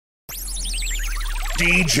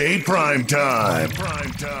DJ Primetime.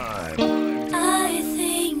 I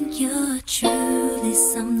think you're truly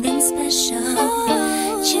something special.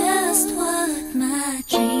 Just what my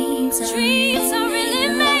dreams are really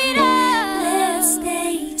made of. Let's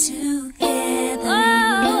stay together,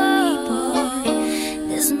 you and me, boy.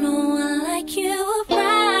 There's no one like you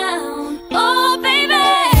around. Oh, baby.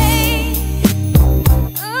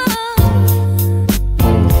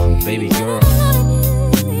 Baby girl.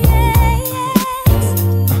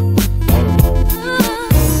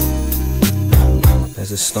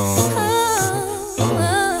 There's a storm.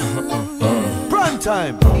 Prime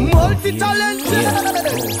time, multi-talented.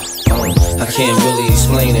 I can't really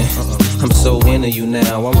explain it. I'm so into you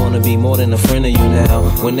now. I wanna be more than a friend of you now.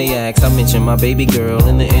 When they ask, I mention my baby girl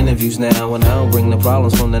in the interviews now. And I don't bring the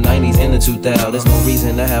problems from the 90's and the 2000's. There's no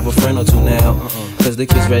reason to have a friend or two now. Cause the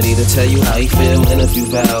kid's ready to tell you how he feel in a few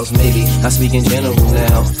vows. Maybe I speak in general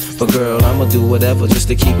now. But girl, I'ma do whatever just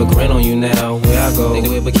to keep a grin on you now. Where I go, they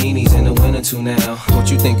wear bikinis in the winter too now.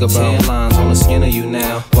 What you think about tan lines on the skin of you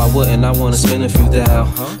now? Why wouldn't I wanna spend a few thou?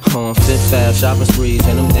 On Fifth Ave, shopping sprees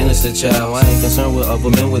and them dinners to chow. I ain't concerned what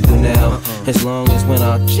other men would do now. As long as when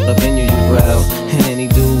I up in you, you growl. And any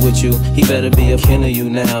dude with you, he better be a kin of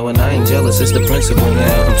you now. And I ain't jealous, it's the principle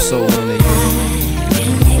now. I'm so into you.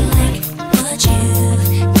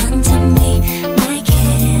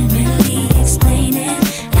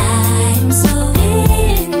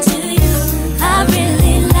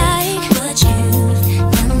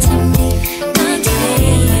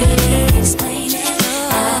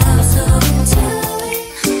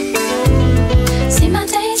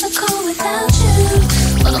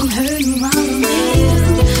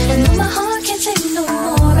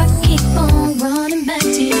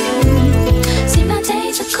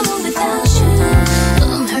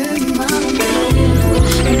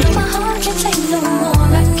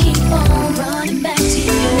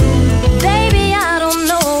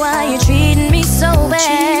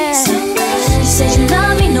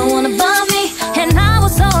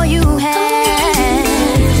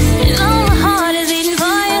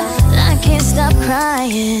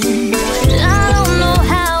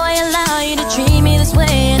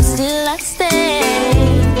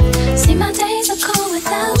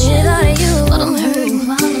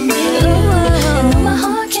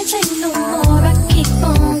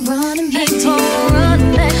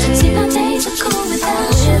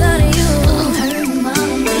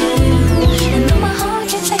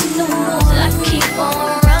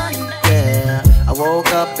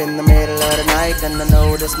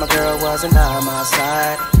 My girl wasn't by my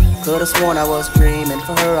side. Could've sworn I was dreaming,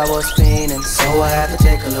 for her I was fiending, so I had to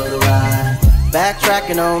take a little ride.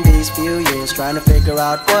 Backtracking on these few years, trying to figure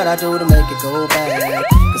out what I do to make it go bad.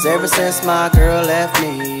 Cause ever since my girl left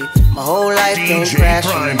me, my whole life came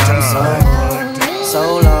crashing. I'm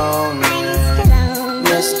so lonely,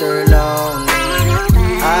 Mr. Lonely.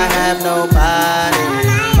 I have nobody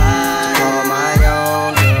to call my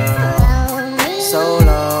own girl. So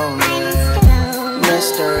lonely,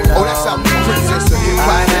 Mr. Lonely. Oh, that's how Princess of Hip-Hop.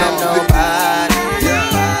 I have nobody to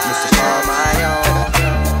call my own.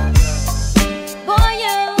 Boy,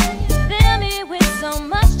 you fill me with so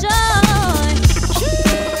much joy.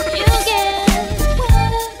 You get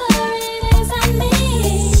whatever it is I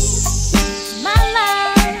need. My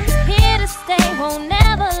love, here to stay, won't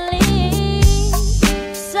never leave.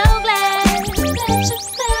 So glad that you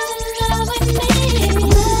fell in love with me.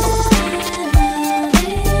 My love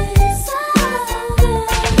is so good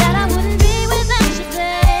that I wouldn't be without you,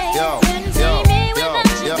 babe. Couldn't see me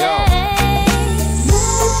without you, babe.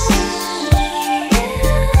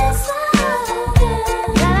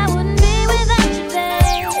 That I wouldn't be without you,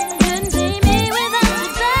 babe. Couldn't see me without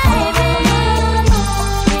you, baby.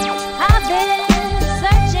 I've been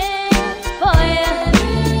searching for you.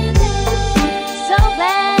 So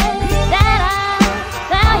glad that I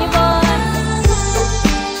found you, boy.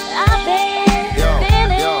 I've been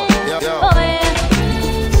feeling for you.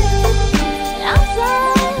 I'm so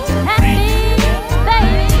happy,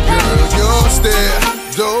 baby. Girl, your stare,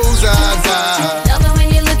 those eyes, Love it when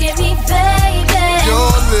you look at me, baby.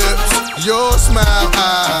 your lips, your smile,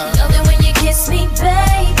 Love it when you kiss me,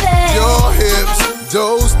 baby. your hips,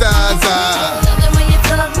 those thighs, Love it when you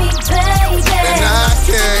love me, baby. and I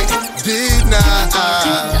can't deny.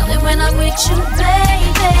 Love it when I'm with you, baby.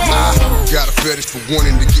 I got a fetish for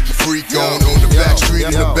wanting to get my freak on the back street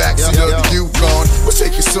in the backseat of the Yukon. What's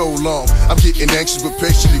taking so long? I'm getting anxious but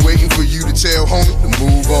patiently waiting for you to tell homie to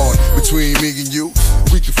move on. Between me and you,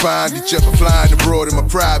 we can find each other flying abroad in my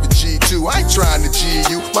private G2. I ain't trying to G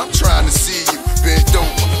you, I'm trying to see you. Bend over,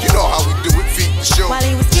 you know how we do it, feet to show. While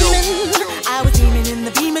he was scheming, I was dreaming in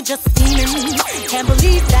the beamer, just steaming. Can't believe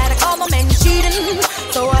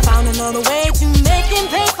on the way to making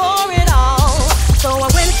pay for it all. So I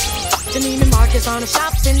went to Neiman Marcus on a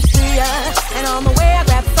shopping spree, and on the way I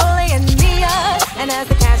grabbed Foley and Mia. And as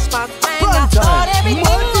the cash box rang, I thought everything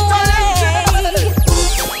away.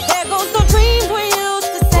 There goes the dreams we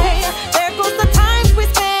used to say. There goes the times we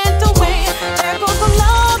spent away. There goes the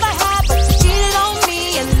love I had, but you cheated on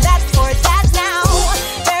me, and that's for that now.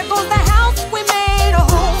 There goes the house we made a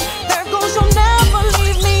home. There goes you'll never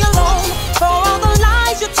leave me alone. For all the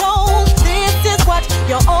lies you told, this is what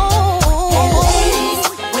you own. And ladies,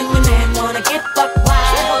 when your man wanna get buck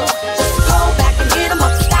wild, just go back and hit him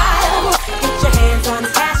up style. Get your hands on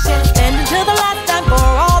his cash and spend until the last time for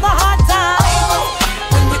all the hard times.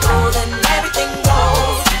 When you're cold and everything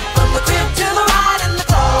goes, from the crib to the ride and the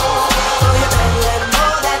clothes. So you better let him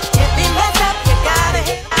know that if he mess up, you gotta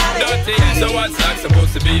hit out of Dirty, so what's that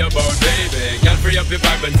supposed to be about, baby? Can't free up your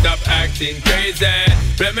vibe and stop acting crazy.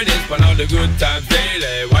 Reminisce on all the good times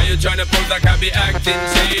daily. Why you tryna pose like I be acting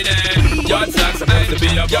shady? What's that supposed to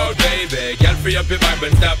be about, baby? Can't free up your vibe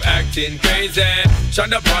and stop acting crazy.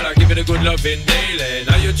 Shonda Paula, give it a good loving daily.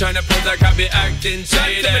 Now you tryna pose like I be acting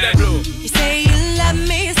shady. You say you love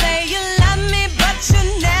me, but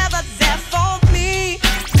you're never there for me.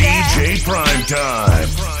 DJ Prime Time.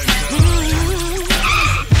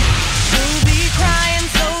 You'll be crying,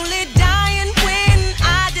 slowly dying when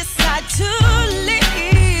I decide to leave.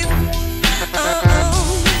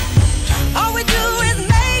 All we do is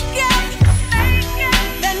make up,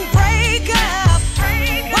 then break up.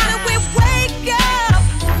 Why don't we wake up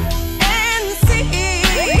and see?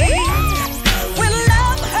 When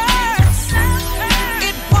love hurts,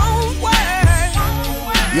 it won't work.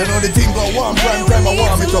 You know the thing go one prime time, I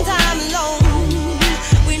warm it up.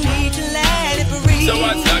 We need to let it breathe. So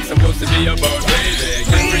what's that supposed to be about, baby?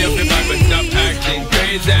 Can't free up your vibe and stop acting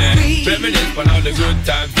crazy. Reminisce on all the good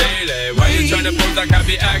times daily. Why you tryna pose like I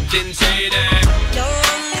be acting shady?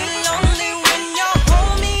 Lonely when you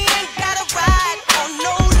hold me, ain't gotta ride on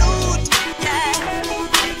no loot.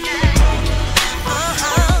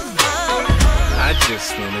 I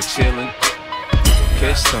just wanna chillin',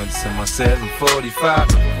 catch stunts in my 745.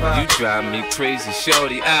 You drive me crazy,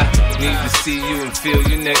 shorty. I need to see you and feel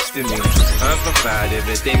you next to me. I provide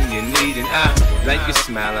everything you need, and I like your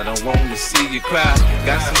smile. I don't wanna see you cry.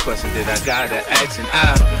 Got some questions that I gotta ask, and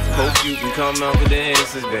I hope you can come up with the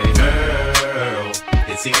answers, baby. Girl,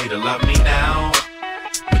 it's easy to love me now.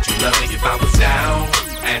 Would you love me if I was down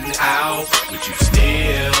and out? Would you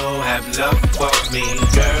still have love for me?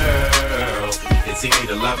 Girl, it's easy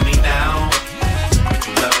to love me now. Would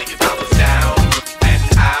you love me if I was down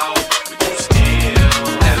and out? Would you still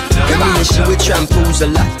have love? She with shampoos a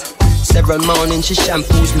lot. Several mornings she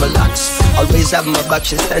shampoos my locks. Always have my back,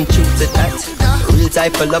 she stand true to that. Real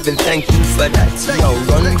type of loving, thank you for that. Yo,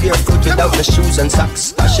 run barefoot without the shoes and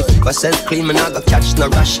socks. She keep herself clean, and I got catch no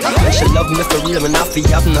rush. When she love me for real, and I feel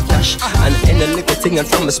have no cash. And any little thing and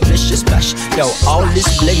from a splish she splash. Yo, all this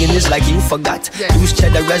blinging is like you forgot. Use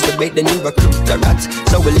cheddar as the bait, then you recruit a rat.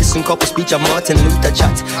 So we listen couple speech of Martin Luther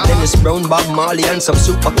chat. Dennis Brown, Bob Marley, and some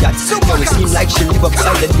super cats. Yo, it seem like she live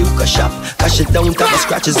upside the Duke shop. Cause she don't have a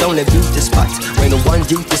scratches, only beauty spot. When one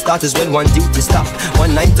duty start is when one duty stop.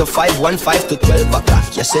 1 9 to 5, 1 5 to 12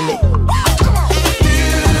 o'clock. You see me?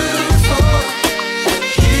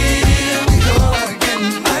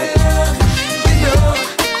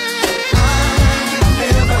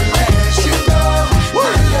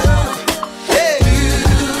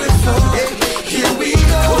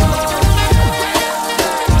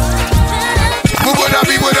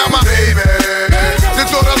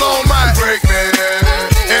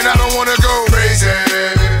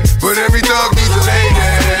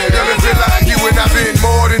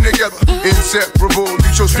 Inseparable,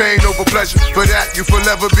 you chose pain over pleasure. For that, you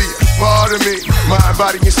forever be a part of me. Mind,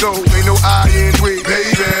 body, and soul, ain't no I in we,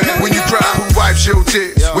 baby. When you cry, who wipes your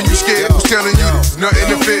tears? When you scared, who's telling you there's nothing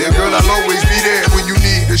to fear? Girl, I'll always be there when you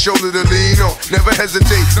need a shoulder to lean on. Never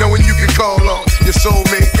hesitate, knowing you can call on your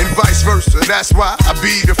soulmate and vice versa. That's why I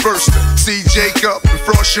be the first to see Jacob and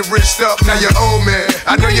frost your wrist up. Now you're old man,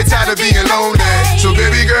 I know you're tired of being lonely. So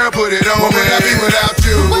baby girl, put it on. What would I be without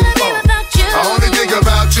you? I only think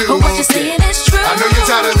about you. What you're saying is true. I know you're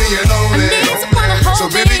tired of being lonely.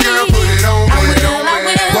 So baby girl, put it on. What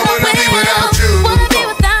would I be without you?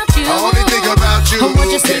 I only think about you.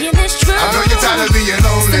 What you're saying is true. I know you're tired of being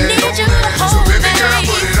lonely. So baby girl,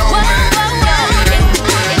 put it on.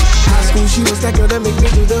 High school, she was that girl that make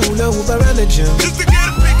me do the hula hoop around the gym. Just to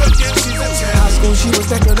get a pick again, she's a 10. High school, she was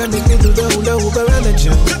that girl that make me do the hula hoop around the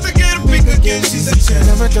gym. Just to get a pick again, she's a 10.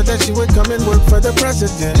 Never thought that she would come and work for the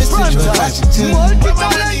president. It's the George Washington.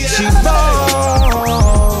 She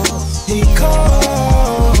balls, he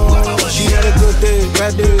calls.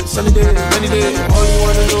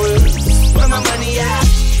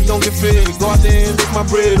 my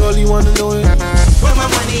bread, all he wanna know is where my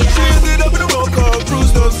money at. She ended up in a roll call,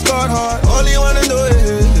 bruised up, scarred heart. All he wanna know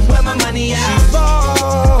is where my money at. She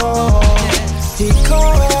ball, he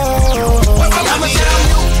called. I'ma tell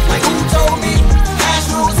you, like who told me, cash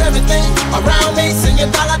rules everything around me.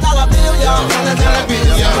 Singing dollar, dollar bill, y'all. Dollar, dollar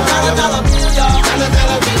bill, y'all. Dollar, dollar bill, y'all. Dollar,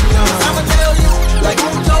 dollar bill, y'all. I'ma tell you, like who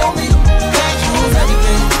told me, cash rules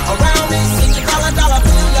everything around me. Singing dollar, dollar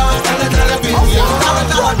bill, y'all. Dollar, dollar bill, y'all. Dollar,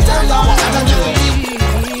 dollar bill, y'all. Dollar, dollar bill.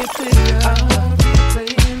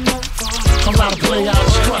 Come out and play out,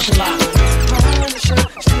 just crush a lot.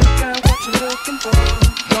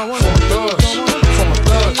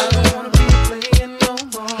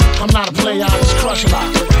 I'm not a player, I just crush a lot.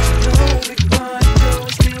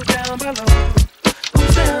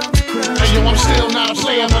 Hey yo, I'm still not a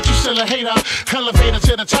player, but you still a hater. Elevator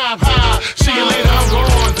to the top high. See you later, I'm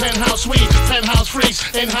gone. Penthouse suite, penthouse freaks,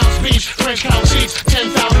 in-house beach, French couch seats,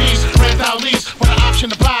 10,000 east, rent out lease with an option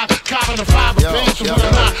to buy. Copping the five of bands from where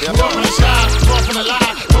I'm not. Walking the sky, walking the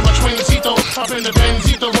lie. Put my twincito up in the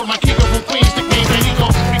Benzito with my Kiko from Queens. The game ready go.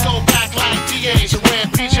 We go back like DAs and wear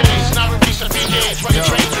PJs. Now we reach the BJs, running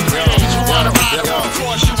trains and grades. We wanna ride on the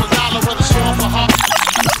course, you $1 with a song for her.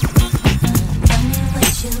 Tell me what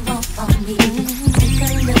you want from me. Take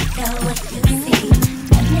a look at what you see.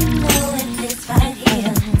 Let me know if it's right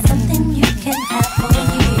here. Something you can have for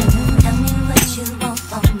you. Tell me what you want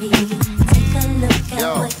from me. Take a look at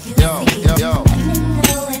what you see. Let me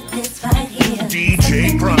know if it's right here. DJ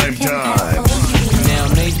Prime Time. Now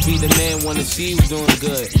Mase be the man, wanna see you doing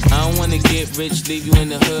good. I don't wanna get rich, leave you in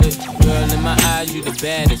the hood. Girl, in my eyes, you the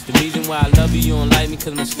baddest. The reason why I love you, you don't like me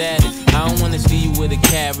cause my status. I don't wanna see you with a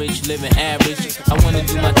carriage, living average. I wanna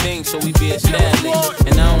do my thing so we be established.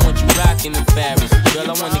 And I don't want you rocking the fabrics. Girl,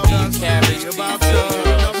 I wanna give you carriage.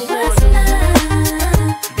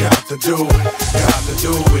 Got to do it, got to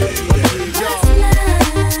do it.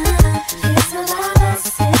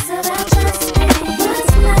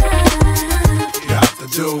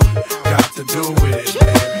 Got to do it, baby.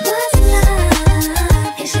 What's love?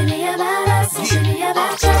 It should be about us. It should be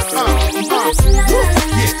about us. What's love?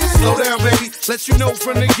 Yeah, slow down, baby. Let you know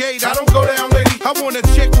from the gate, I don't go down, lady. I want a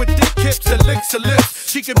chick with thick hips and licks her lips.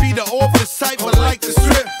 She could be the office type, but like the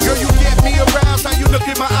strip. Girl, you get me aroused, how you look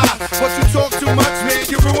in my eye. But you talk too much, man,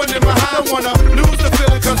 you're ruining my high. I wanna lose the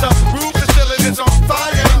feeling, cause the roof the ceiling is on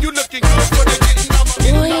fire. And you looking good for the getting on my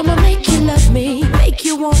Boy, I'ma make you love me, make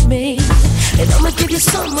you want me. And I'ma give you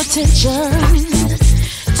some attention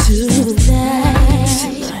tonight.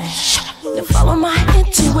 Now follow my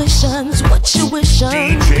intuitions, what you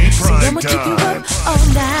wishing. See, I'ma keep you up all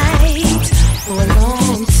night for a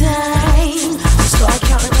long time. Start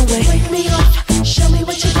counting away. Wake me up, show me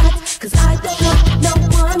what you got, cause I don't want no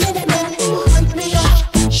 1 minute man. Wake me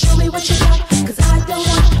up, show me what you got, cause I don't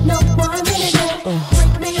want no 1 minute man.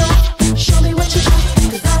 Wake me up, show me what you got,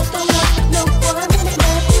 cause I don't want no 1 minute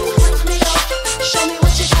man. Wake me up, show me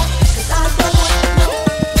what you got, cause I don't want no.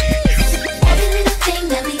 Every little thing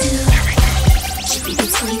that we do should be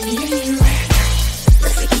between me and you. The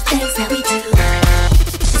freaky things that we do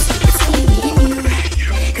should be between me and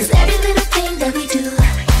you. Cause every little thing that we do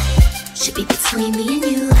should be between me and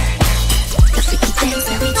you. The freaky things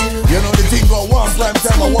that we do. You know the thing about one prime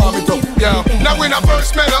time, I warm it up. Yo, now when I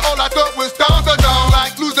first met her, all I thought was down the down.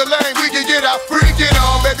 Like lose the lane, we can get out, freaking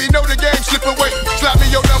on. Baby, know the game, slip away. Slap me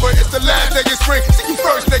your number, it's the last day of spring. See you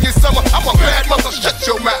first day in summer, I'm a bad mother, shut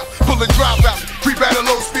your mouth. Pull a drop out, creep at a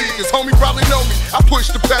low speed. Cause homie probably know me, I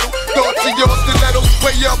push the pedal. Thoughts in your stiletto,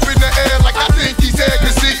 way up in the air like I think he's there.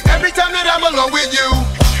 Cause see, every time that I'm alone with you,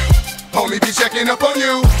 homie be checking up on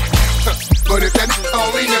you. But if that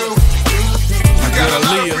only knew, I got a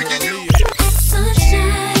lot of freaking you.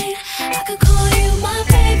 Sunshine, I could call you my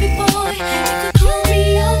baby boy. You could call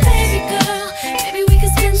me your baby girl. Maybe we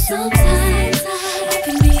could spend some time. I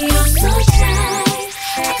can be your sunshine.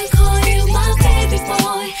 I could call you my baby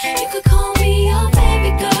boy. You could call me your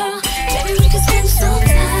baby girl. Maybe we could spend some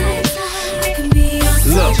time. I can be your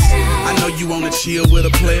sunshine. Look, I know you wanna chill with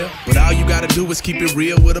a player, but all you gotta do is keep it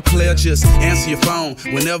real with a player. Just answer your phone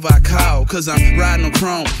whenever I call, cause I'm riding on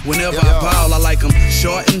chrome. Whenever I ball, I like them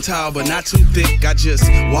short and tall, but not too thick. I just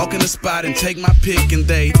walk in the spot and take my pick, and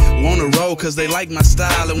they wanna roll cause they like my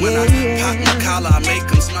style. And when I pop my collar, I make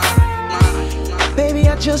them smile. Baby,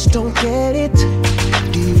 I just don't get it.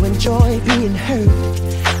 Do you enjoy being hurt?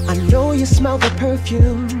 I know you smell the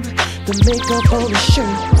perfume, the makeup on the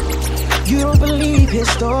shirt. You don't believe his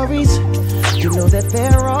stories. You know that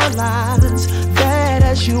there are lies. Bad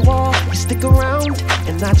as you are, you stick around.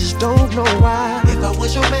 and I just don't know why. If I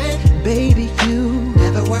was your man, baby, you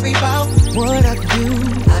never worry about what I do.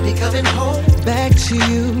 I be coming home back to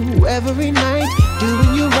you every night,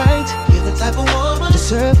 doing you right. You're the type of woman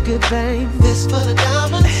deserve good fame. This for the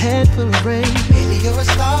diamonds, a head full of rain. Baby, you're a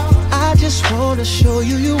star. I just wanna show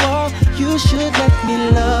you you are. You should let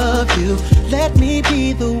me love you. Let me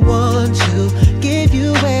be the one to give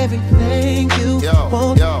you everything you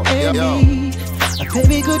want and need.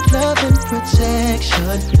 Baby, good love and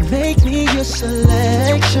protection. Make me your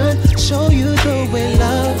selection. Show you the way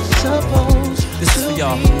love's supposed this to is for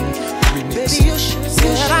y'all. be. Baby, you should.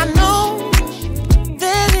 Said I know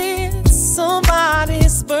that it's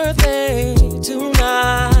somebody's birthday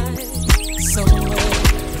tonight somewhere,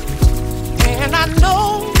 and I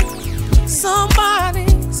know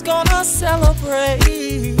somebody's gonna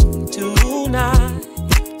celebrate tonight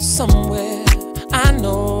somewhere. I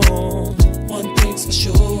know one thing's for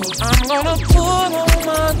sure, I'm gonna put on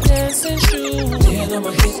my dancing shoes, then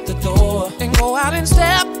I'ma hit the door and go out and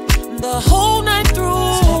step the whole night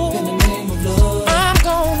through. Step in the name of love. I'm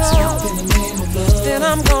gonna step in the name of love. Then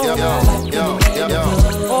I'm gonna step in the name of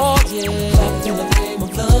love. Oh yeah, step in the name of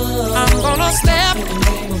love. I'm gonna step in the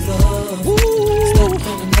name of love. Ooh. Step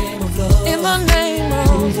in the name of love. In the name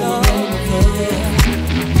of love.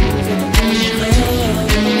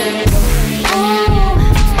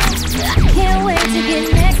 Can't wait to get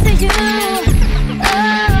next to you. Oh,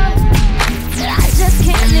 I just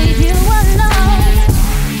can't leave you alone.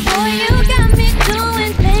 Boy, you got me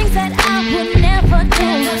doing things that I would never do,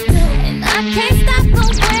 and I can't stop the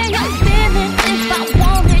way I'm feeling if I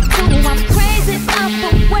wanted to. I'm crazy about the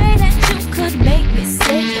way that you could make me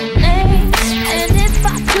say your name, and if I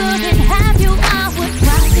couldn't have you, I would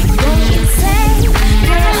probably go insane.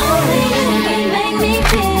 Girl, only you can make me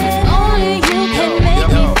feel. Only you can make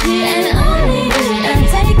me feel. And only you can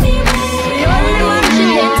take me where. The only one you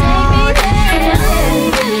can take me there. Only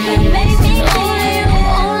you can make me feel.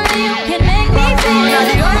 Only you can make me feel.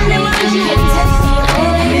 The only one you can take me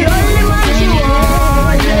where. The only one you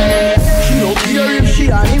want, yeah. She don't care if she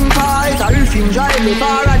and him fight, or if him drive me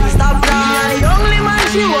far at the stoplight. The only man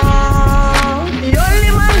she want, the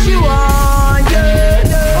only man she want,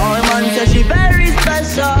 yeah. Oh, man says she very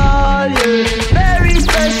special, yeah, very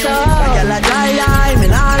special. I girl a dry line, me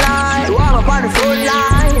nah lie. Warm up on the front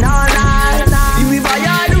line all night. If we buy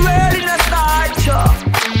all the world in a start, sure.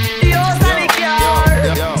 The house and the car,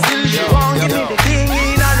 still she won't give me the thing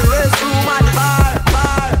in on the restroom and the bar.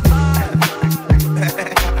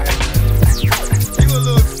 You a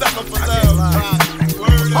little sucker for love.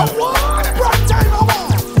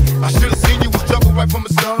 I should've seen you was trouble right from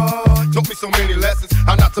the start. Taught me so many lessons,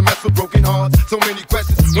 how not to mess with broken hearts. So many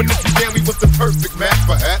questions. When this began, we was the perfect match.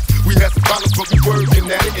 Perhaps we had some problems, but we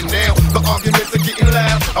working at it. And now the arguments are getting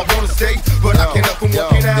loud. I wanna stay, but I can't help from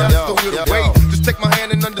walking out. So it'll wait. Just take my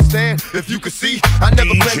hand and understand. If you could see, I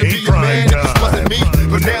never planned to be a man. It just wasn't me.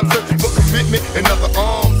 But now I'm searching for commitment and other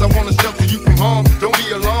arms. I wanna shelter you from harm. Don't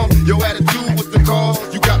be alarmed. Your attitude was the cause.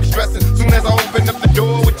 You got me stressing. Soon as I open up the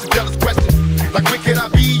door with your jealous questions. Like, where can I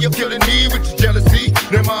be? You're killing me with your jealousy.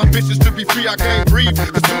 Now my ambitions to be free, I can't breathe.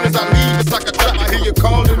 As soon as I leave, it's like a trap. I hear you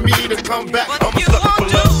calling me to come back. I'm a sucker for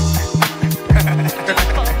love. That's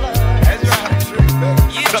right.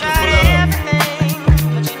 You sucker for love. everything,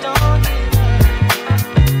 but you don't give.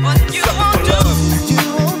 What you won't do, You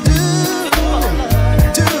won't do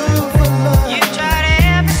for love. you tried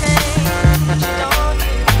everything, but you don't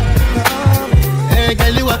give. Hey,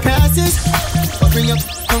 girl, you a crisis. Bring up,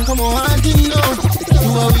 come on, you know. You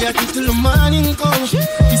are we are till the morning come.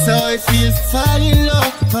 This how it feels to fall in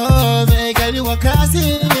love. Oh, hey, girl, you a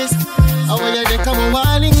crisis. I want you to come on,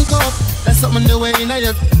 warning cup. That's something the way in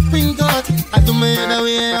your pink out. I do me the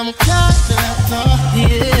way I'm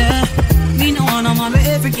yeah, me no wanna marry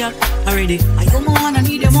every girl already. I don't wanna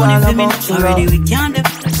need your money for me already. We can't dip,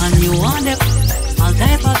 and you want dip. All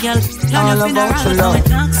type of girl, plan your funeral, so it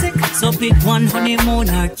toxic. So pick one honeymoon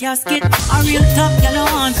or casket. A real top girl, I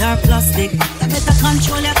want her plastic. You better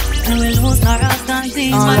control it, and we'll lose our health and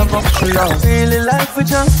things. All about your love. Feeling like for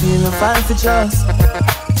just, feeling fine for just.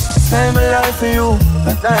 Spend my life for you,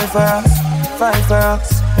 but die for us, fight for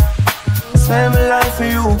us. Spend my life for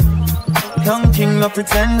you, young king, no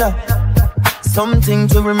pretender. Something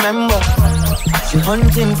to remember. She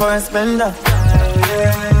hunting for a spender.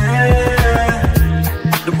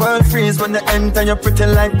 The world freeze when they enter. You're pretty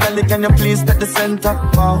like Kelly, can you please take the center?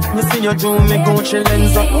 Wow, me see you do me Gucci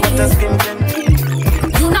lens up with the skin tint.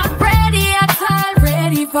 You're not ready at all,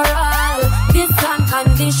 ready for all. This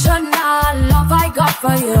unconditional love I got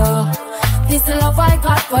for you. This love I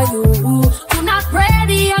got for you. You're not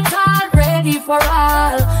ready at all, ready ready for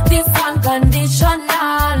all. This unconditional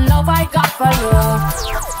love I got for you.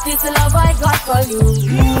 This love I got for you.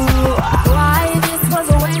 Why this was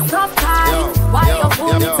a waste of time? Why you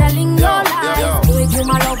fool me telling your lies? Do it you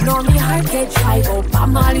my love, no me heart get dry. Go Bob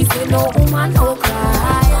Marley say no woman no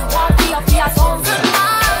cry. Won't be up here so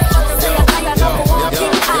mine. Say I tired of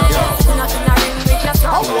walking eyes. Nothing I ring with your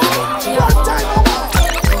song.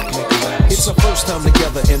 It's our first time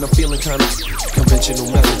together and I'm feeling kind of conventional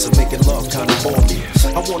methods of making love kind of bore me.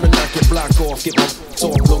 I wanna knock your block off, get my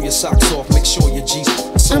off, blow your socks off, make sure your G's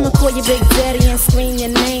I'ma call you Big Daddy and scream your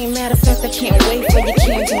name. Matter of fact, I can't wait for your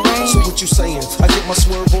candy rain. So what you saying? I get my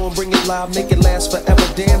swerve on, bring it live, make it last forever.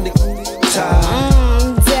 Damn the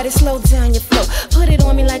time. Daddy, slow down your flow. Put it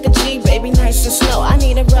on me like a G, baby, nice and slow. I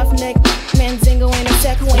need a rough neck, Mandingo ain't a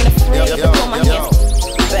tech, who ain't afraid to pull my hands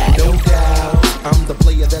back. No doubt, I'm the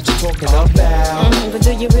player that you're talking about. But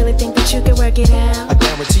do you really think that you can work it out? I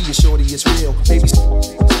guarantee you, shorty, it's real. Baby,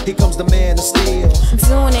 here comes the man of steel.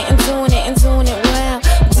 Doing it and doing it and doing it well.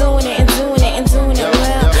 Doing it and doing it and doing it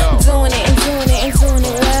well. Doing it and doing it and doing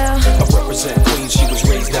it well. I represent Queens, she was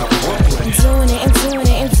raised out in Brooklyn. Doing it and doing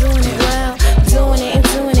it and doing it well. Doing it and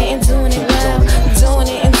doing it and doing it well. Doing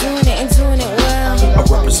it and doing it and doing it well. I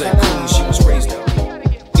represent Queens, she was raised out.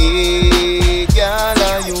 Hey,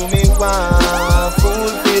 girl, you me want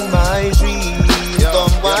fulfill my dream.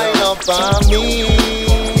 Come wind up on me.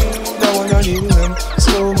 Now when you need them,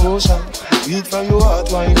 slow motion. Beat from your heart,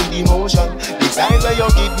 wine with emotion. The time where you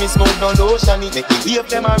give me smoke, no lotion. It make the wave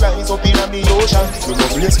them a rise up in the ocean. You no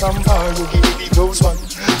place from far, you give me the close one.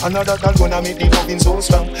 Another girl gonna make the loving so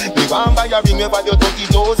strong. Me want buy a ring over your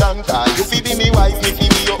 30,000. Cause you fi be me wife, me fi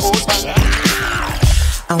be your husband.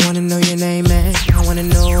 I wanna know your name, man. I wanna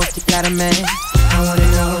know if you got a man.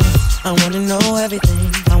 I wanna know everything.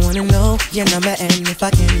 I wanna know your number and if I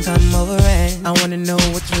can come over and I wanna know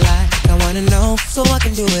what you like. I wanna know so I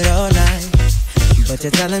can do it all night. But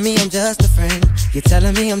you're telling me I'm just a friend. You're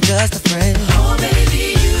telling me I'm just a friend. Oh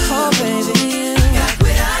baby, you got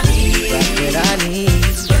what I need. Got what I need.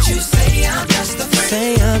 But you say I'm just a friend.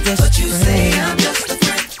 Say I'm just but a you friend. say I'm just a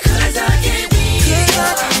friend. Cause I can be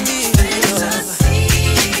your fantasy.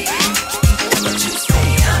 But you say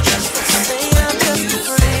I'm just a friend.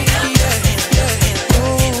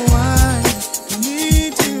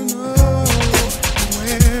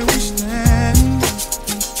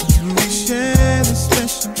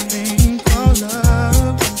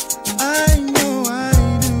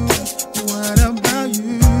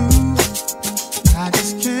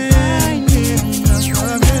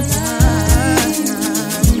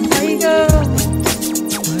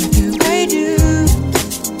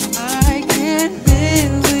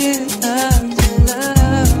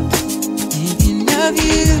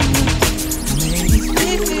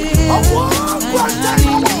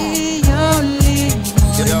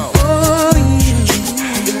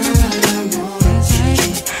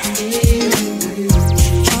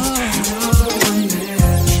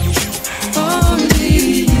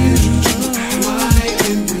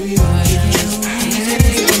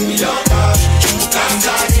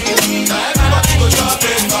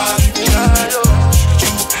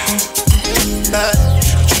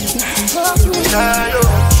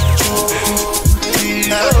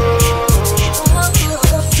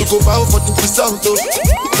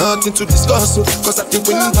 Nothing to discuss, cause I think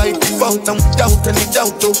when you vibe default and without any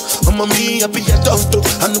doubt, I'm a me, I be a doubt,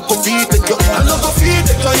 I no go feed the girl, I no go feed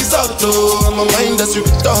the girl, it's out, I'm a mind that's you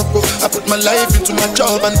talk, I put my life into my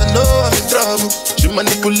job and I know I'm in trouble, she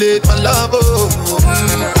manipulate my love,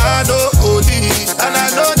 I know holy, and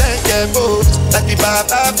I know that yeah, like the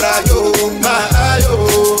Baba Frayo, my ayo,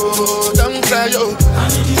 don't cry, yo,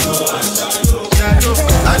 I need to go and shadow,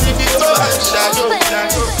 I need to go and shadow,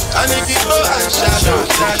 I need to go and shadow,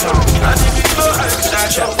 I need to go and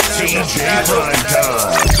shadow. DJ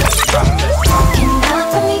Popcaan. Can you not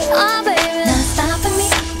for me, oh baby, not stop for me?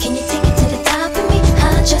 Can you take it to the top of me? I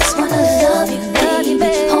just wanna love you,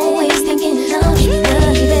 baby. Always thinking of you,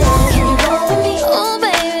 baby. Can you roll with me, oh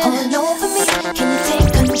baby, all over me? Can you take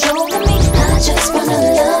control of me? I just wanna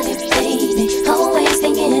love you, baby. Always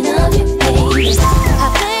thinking of you, baby. I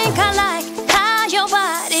think I like how your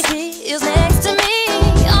body feels next to me.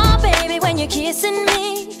 Oh baby, when you're kissing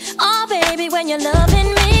me. Oh baby, when you're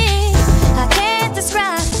loving me. I can't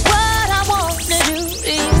describe what I want to do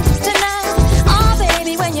to you tonight. Oh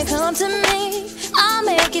baby, when you come to me, I'll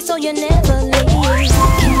make it so you never leave.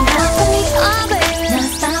 Can you not for me, oh baby, not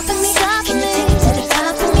stopping me. Can you take it to the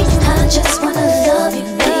top of me? I just wanna love you,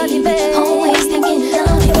 baby. Always thinking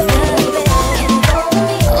of you, baby. Can you roll with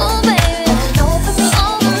me, oh baby, all over me,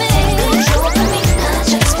 over me. Control for me, I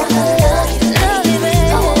just wanna love you, baby.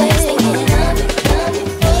 Always thinking of you.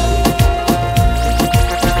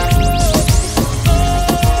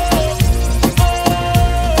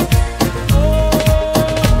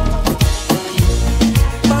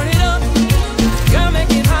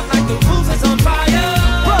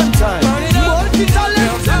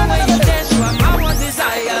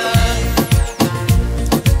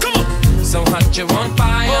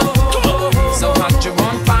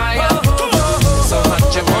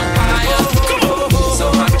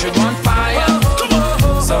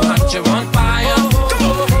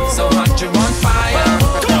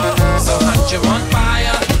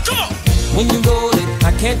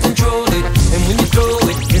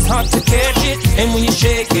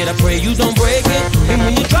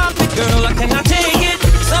 Can I take it?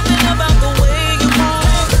 Something about the way you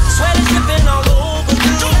move. Sweat is dripping all over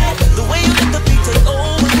you. The way you let the beat take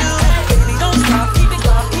over you. Baby, don't stop. Keep it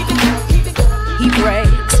going, keep it going, keep it going. He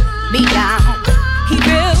breaks me down. He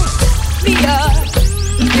builds me up.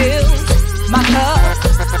 He fills my cup.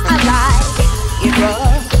 I like it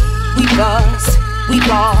rough. We bust, we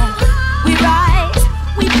ball, we rise,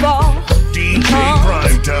 we fall. DJ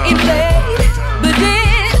Prime Time. It late, but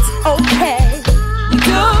it's okay. We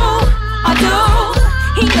do, I do.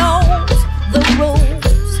 He knows the rules.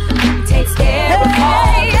 He takes care of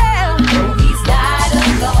all. No, he's not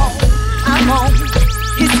alone. I'm on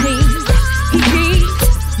his knees. He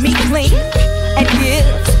keeps me clean and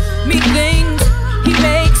gives me things. He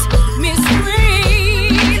makes me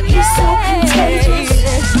scream. He's so contagious.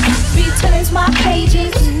 He turns my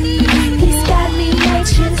pages. He's got me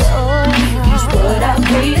anxious. He's what I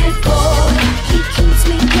waited for. He keeps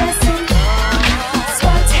me guessing.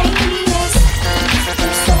 Spontaneous.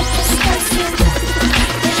 He's so persuasive.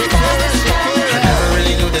 I never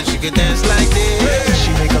really knew that she could dance like this.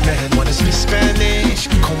 She make a man wanna speak Spanish.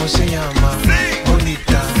 Como se llama?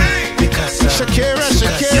 Bonita. Picasa. Shakira,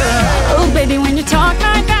 Shakira. Oh, baby, when you talk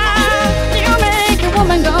like that, you make a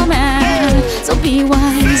woman go mad. So be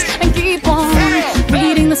wise and keep on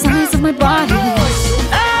reading the signs of my body.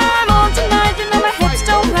 I'm on tonight, you know my hips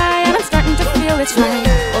don't lie, and I'm starting to feel it's right.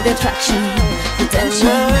 All the attraction, the tension.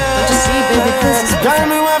 Don't you see, baby, this is Girl,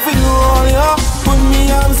 me want for you all, yo. Put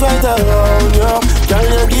me arms right around you. Girl,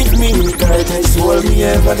 you give me the tightest hold me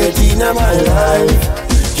ever get in my life.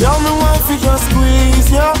 Girl, me want for you squeeze,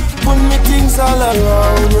 yo. Put me things all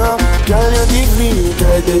around you. Girl, you give me the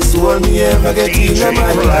tightest hold me ever get in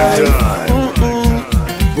my life.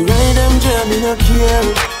 The way them jam, me no care.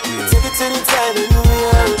 Take it anytime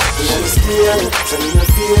anywhere. She's scared, so me no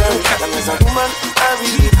fear. And as a woman, I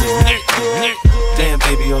really care. Damn,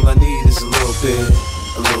 baby, all I need is a little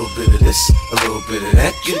bit of this, a little bit of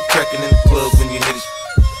that. Get it crackin' in the club when you hit it.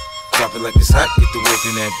 Drop it like it's hot, get the work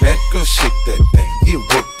in that back. Girl, shake that thing, yeah,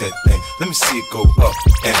 work that thing. Let me see it go up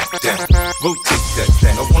and down. Rotate that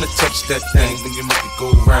thing, I wanna touch that thing. When you make it go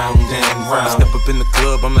round and round. Step up in the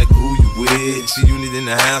club, I'm like, who you with? See unit in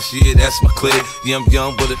the house, yeah, that's my clique. Yeah, I'm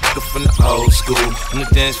young, but a nigga from the old school. On the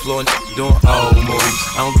dance floor, doing old moves.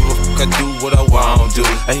 I don't give a fuck, I do what I want to.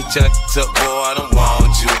 I hit your ass up, boy, I don't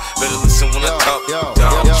want you. Better listen when I talk,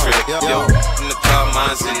 don't trip. Yo, in the car,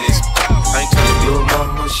 mine's in this. I ain't tryna do it,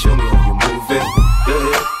 mama, show me how you move it. Go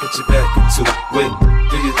ahead, put your back into it.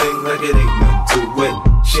 Do your thing like it ain't nothing to it.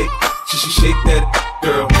 Shake that,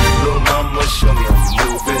 girl. Little mama, show me how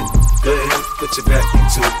you move it. Go ahead, put your back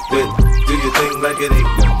into it. Do your thing like it ain't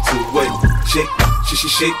nothing to it.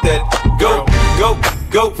 Shake that, go.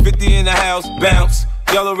 50 in the house, bounce.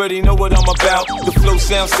 Y'all already know what I'm about. The flow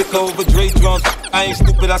sounds sick over Dre drums. I ain't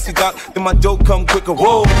stupid, I see Doc, then my dope come quicker.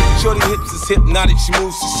 Whoa, shorty hips is hypnotic. She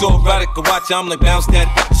moves, she's so erotic. I watch her, I'm like bounce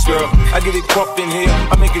that, swirl. I get it crump in here,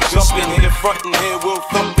 I make it jump in here, front in here, we'll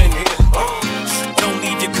thump in here. Don't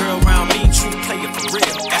leave your girl around me, true player for real.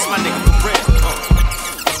 That's my nigga for real.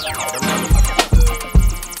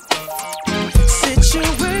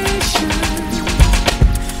 Situation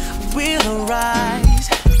will arise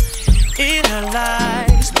in our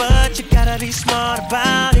lives, but you gotta be smart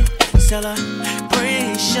about it. Celebrations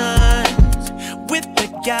with the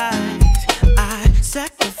guys I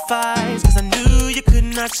sacrificed, cause I knew you could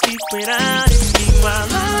not sleep without it. Meanwhile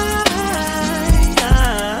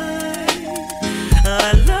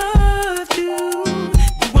I loved you,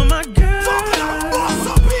 you were my girl.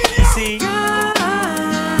 See, I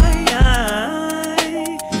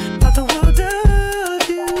thought the world of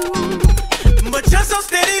you, but you're so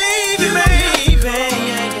steady leaving me,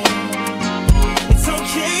 baby. It's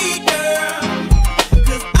okay, girl,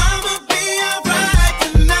 cause I'ma be alright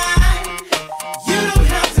tonight. You don't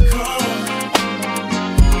have to call.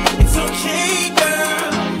 It's okay,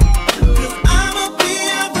 girl,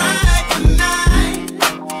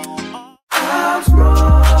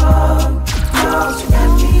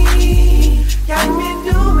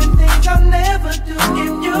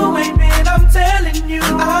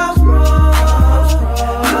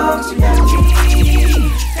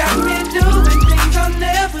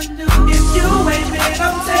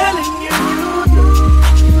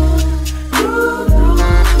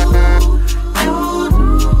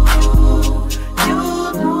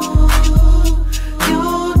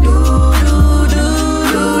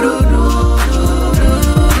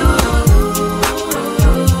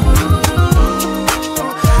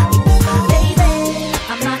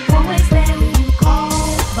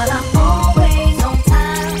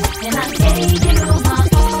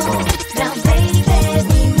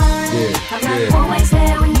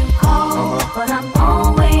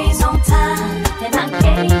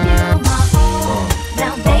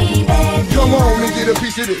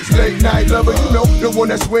 to this late night lover. You know, the one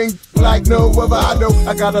that swing like no other. I know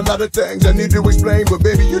I got a lot of things I need to explain, but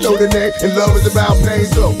baby, you know the name. And love is about pain,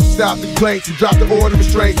 so stop the complaints and drop the order of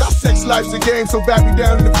restraints. Our sex life's a game, so back me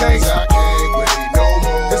down in the pain. I can't wait no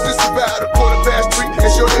more. It's just about 3:15.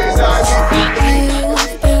 It's your days,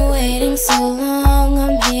 You've been waiting so long,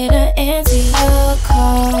 I'm here to answer your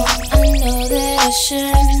call. I know that I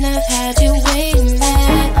shouldn't have had you waiting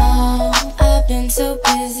at all. I've been so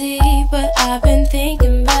busy, but I've been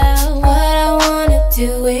thinking about what I wanna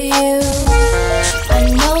do with you. I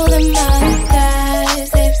know them other guys,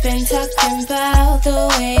 they've been talking about the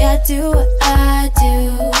way I do what I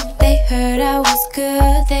do. They heard I was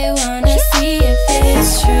good, they wanna see if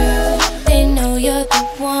it's true. They know you're the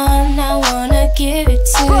one I wanna give it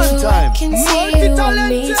to. I can see you want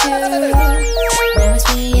me too. Now it's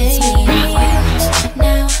me and you.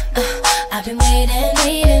 Now I've been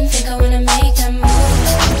waiting, think I wanna make that move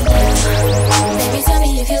now. Baby, tell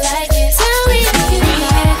me if you like it. Tell me if you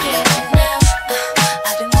like it. Now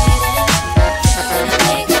I've been waiting, think I wanna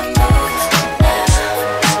make that move now.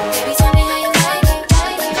 Baby, tell me how you like it.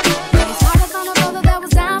 It's hard to find a brother that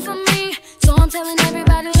was down for me, so I'm telling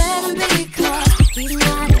everybody let him be. 'Cause he's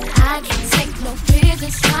not, I can't take no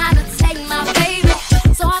business trying to take my baby.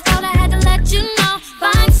 So I thought I had to let you know,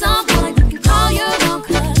 find someone you can call your own.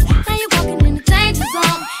 'Cause now you're walking in the danger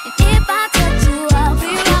zone, and if I touch you, I'll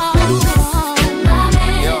be wrong. My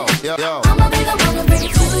man, I'ma be the one to bring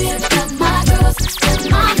it to you. 'Cause my girls, that's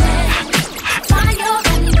my man. Find your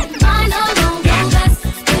baby, mine alone, don't mess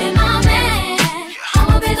with my man.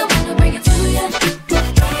 I'ma be the one to bring it to you.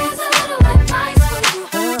 Here's a little advice for you.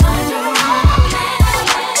 Find your own man.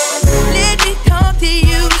 Let me talk to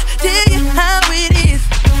you, tell you how it is.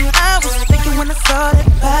 I was thinking when I saw that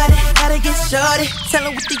body, gotta get shorty. Tell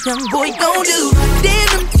her what the young boy gon' do. Then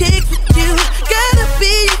them chicks with you, gotta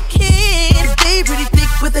be a king. Stay pretty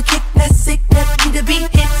thick with a kick that's sick, that need to be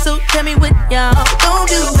hit. So tell me what y'all gon'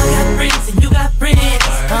 do. I got friends and you got friends.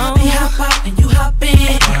 We hop out and you hop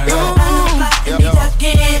in. I look fly and they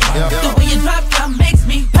talking. The way you drop down makes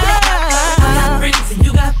me pop. I got friends and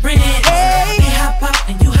you got friends. We hop out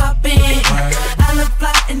and you hop in. I look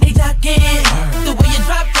fly and they talking. The way you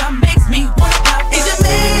drop down makes me wanna pop. Is your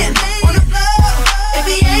man on the floor? If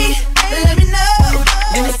he ain't, then let me know.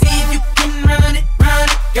 Let me see if you can run it, run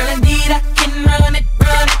it. Girl, indeed I can run it,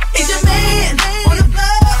 run it. Is your man on the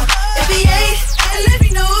floor? If he ain't, then let me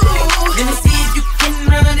know. Let me see if you can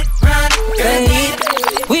run it, run it. Girl, indeed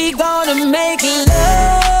we gonna make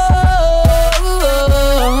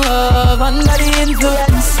love under the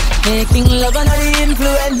influence, making love under the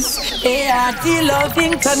influence. Yeah, the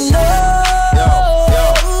loving to know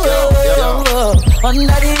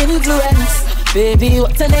under the influence. Baby,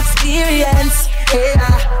 what an experience.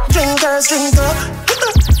 Yeah. Drinkers, drink up.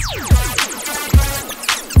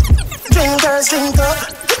 Drinkers, drink up.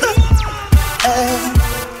 Hey,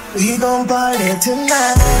 we gon' party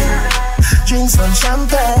tonight. Drink some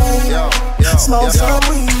champagne, smoke some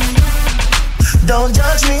weed. Don't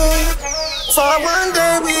judge me, for one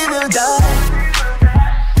day we will die.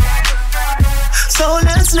 So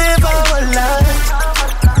let's live our life.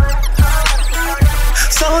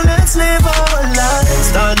 So let's live our life.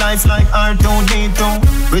 Start life like R2D2.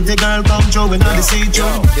 Pretty girl come through in the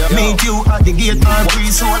see-through. Meet you at the gate or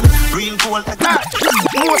pre-sold. Real cool.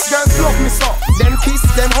 Most girls love me so, them kiss,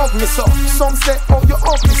 them hug me so. Some say, oh you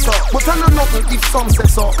ugly so, but I know nothing if some say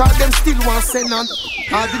so. 'Cause them still want send and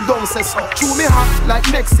all the dumb say so. Chew me hot like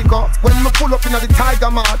Mexico, when me pull up in the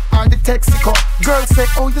Tiger Mart or the Texaco. Girls say,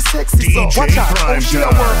 oh you sexy so. Watch out, oh she a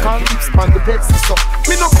work on lips on the Pepsi so.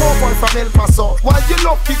 Me no cowboy from El Paso, why you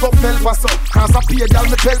love pick up El Paso? 'Cause I pay down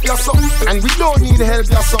me help you so, and we don't need help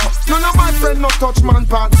you so. None of my friends no touch man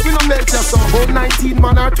pants, we no melt you so. About 19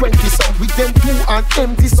 man or 20 so, with them 2 and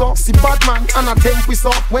empty so. See bad man and a temp we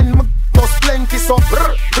so. When me bust plenty so,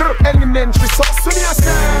 elementary so. So me a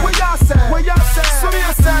say, what ya say? What ya say? So me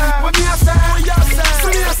a say, what me a say? What ya say? So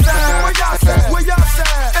me a say, what ya say? What ya say?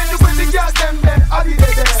 Anyway the girls them there, I be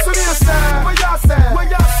there. So me a say, what ya say? What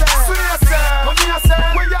ya say? So me a say, what me a say?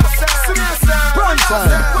 What ya say? So me a say, what ya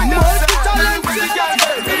say? What ya say?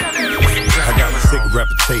 I got a sick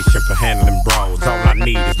reputation for handling brawls. All I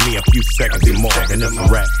need is me a few seconds and more, and it's a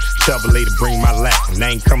rap. Tell the lady bring my lap, and I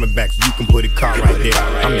ain't coming back, so you can put a car right there.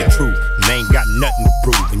 I'm the truth, and I ain't got nothing to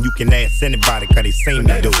prove. And you can ask anybody, 'cause they seen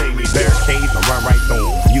me do it. Barricades, I run right through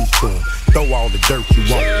them, used to them. Throw all the dirt you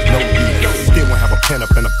want, no use. Still won't have a pen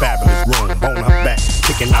up in a fabulous room. Bone her back,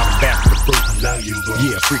 kicking out a basket of fruit. Love you, bro.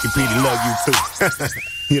 Yeah, freaking Petey, love you too.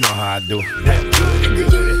 You know how I do. You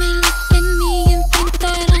may look at me and think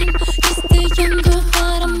that I'm just a young girl,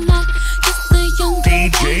 but I'm not just a young girl.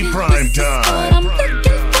 DJ Prime Time. What I'm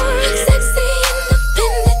looking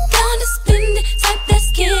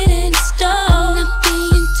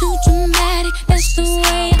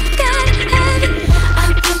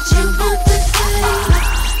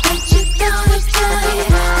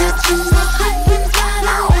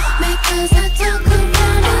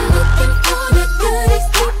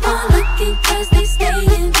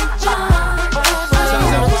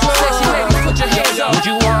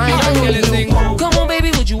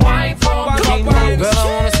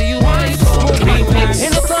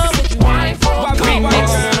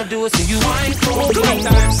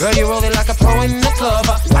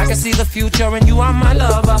future and you are my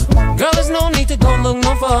lover. Girl, there's no need to go look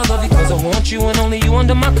no further, because I want you and only you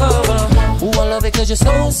under my cover. Ooh, I love it cause you're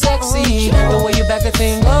so sexy, the way you back the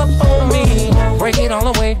thing up on me. Break it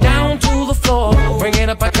all the way down to the floor, bring it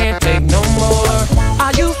up, I can't take no more.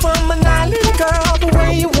 Are you from an island, girl? The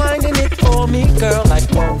way you winding it for me, girl, like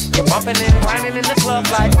whoa. You're bumping and grinding in the club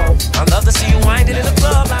like whoa. I love to see you winding in the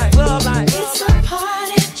club like, it's a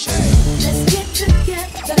party, let's get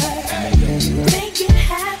together, make it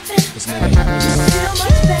happen, it's feel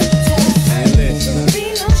much better, be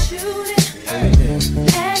no shooting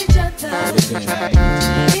at each other,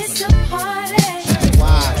 it's a party.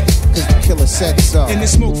 Why? Cause the killer said so. In the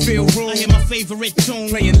smoke-filled room, I hear my favorite tune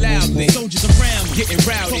playing loudly. Soldiers around, getting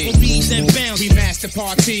rowdy. Couple beats and bounce, we master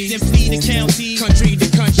party. Then feed the county, country to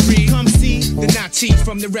country. Come see the Nazi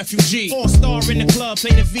from the refugee. All-star in the club,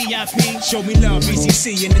 play the VIP. Show me love,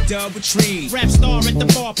 BCC in the double tree. Rap star at the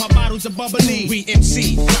bar, pop bottles of bubbly. We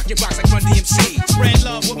MC, rock your box like Run DMC. Spread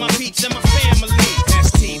love with my peeps and my family.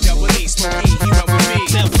 ST-double-E, Smokey, he run with me.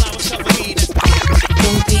 Tell flowers, cover me.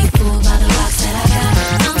 Don't be fooled by the rocks that I got.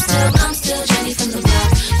 I'm still Jenny from the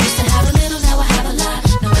block. Used to have a little, now I have a lot.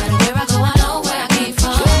 No matter where I go, I know where I came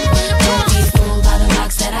from. Don't be fooled by the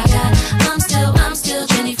rocks that I got. I'm still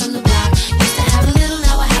Jenny from the block. Used to have a little,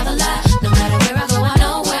 now I have a lot. No matter where I go, I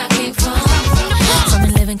know where I came from. From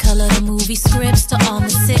In Living Color to movie scripts to all the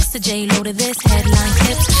six to J-Lo to this headline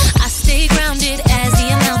clips. I stay grounded as the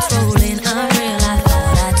amounts roll in. Unreal, I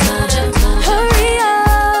thought I told you. Hurry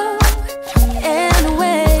up and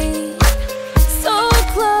away. So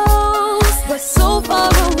close, but so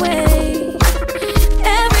far away.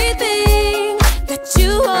 Everything that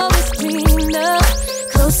you always dreamed of,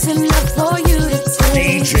 close enough for you to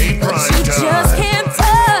take, but you just can't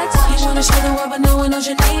touch. You wanna show the world, but no one knows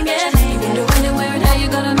your name yet. You wonder when and where and how you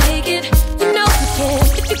gonna make it. You know you can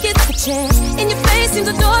if you get the chance. In your face seems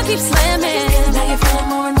the door keeps slamming. Now you're feeling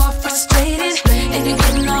more and more frustrated, and you're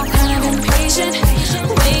getting all kind of impatient.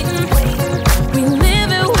 Waiting, we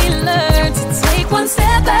live and we learn to take one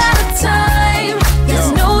step at a time.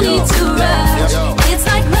 There's no need to rush. It's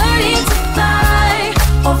like learning to fly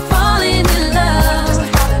or falling in love.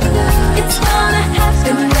 It's gonna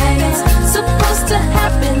happen when it's supposed to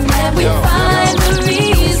happen, and we find the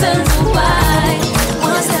reasons why.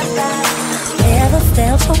 One step back. Never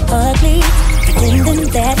felt so ugly, pretending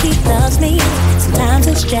that he loves me. Sometimes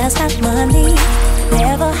it's just not money.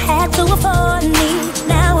 Never had to afford me.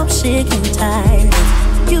 Now I'm sick and tired.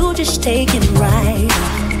 You just taking right.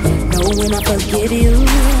 Knowing I forgive you.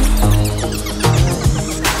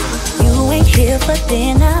 You ain't here for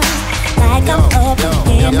dinner, like I'm up for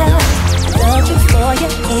dinner. Love you for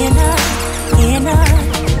your inner.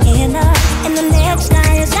 And the next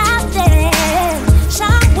guy is out there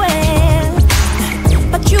somewhere,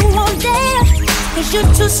 but you won't dare, cause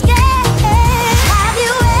you're too scared. Have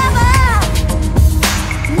you ever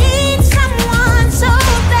need someone so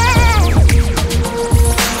bad,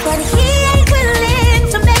 but he ain't willing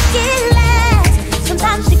to make it last?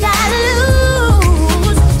 Sometimes you gotta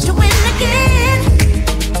lose to win again.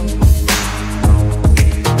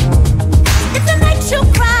 If it makes you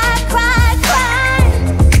cry,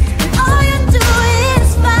 and all you do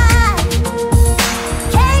is fight,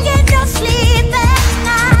 can't get no sleep at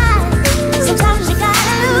night. Sometimes you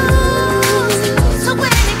gotta lose to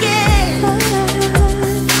win again.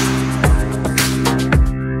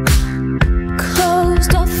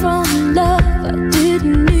 Closed off from love, I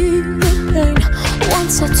didn't need the pain.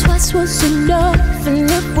 Once or twice was enough, and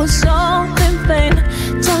it was all in vain.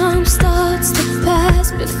 Time starts to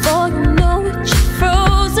pass before you know it, you're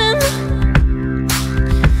frozen.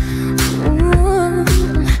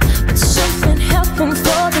 But something happened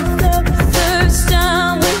for the very first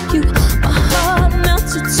time with you. My heart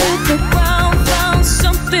melted to the ground, found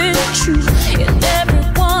something true, and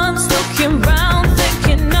everyone's looking round,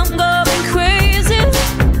 thinking I'm going crazy.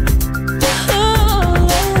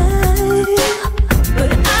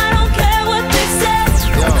 But I don't care what they say.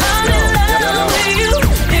 I'm in love with you.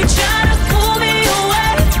 They try to pull me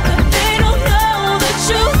away, but they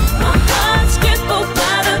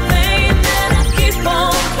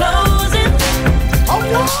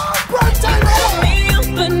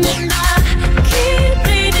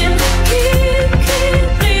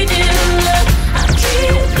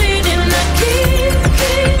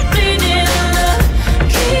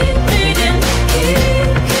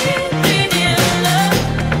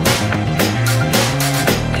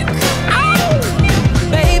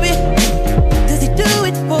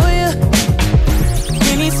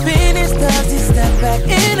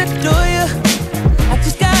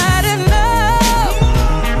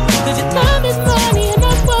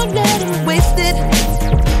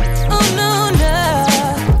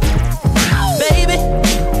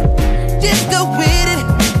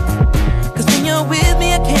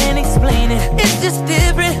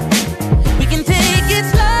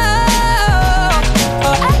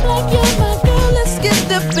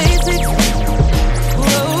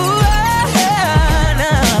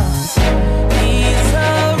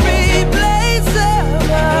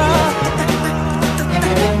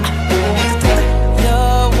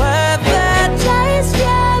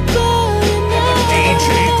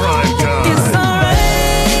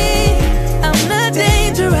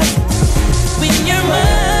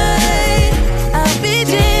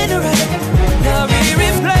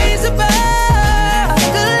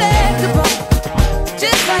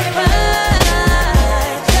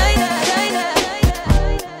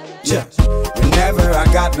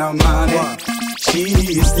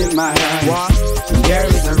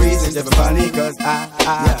is never funny, cause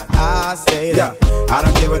I say that. I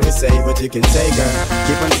don't care what they say, but you can say, girl.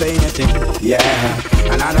 Keep on saying your thing,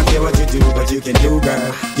 yeah. And I don't care what you do, but you can do,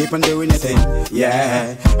 girl. Keep on doing your thing,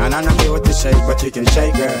 yeah. And I don't care what you shake, but you can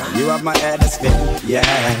shake, girl. You have my head to spin, yeah.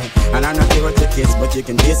 And I don't care what you kiss, but you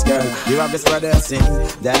can kiss, girl. You have this brother sing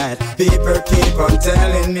that. People keep on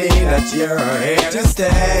telling me that you're here to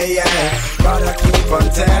stay, yeah. But I keep on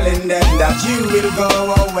telling them that you will go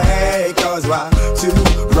away. Cause why? Two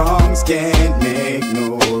wrongs can't make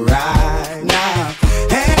no right. Now,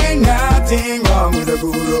 ain't nothing wrong with a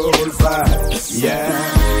good old fight,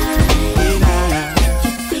 yeah.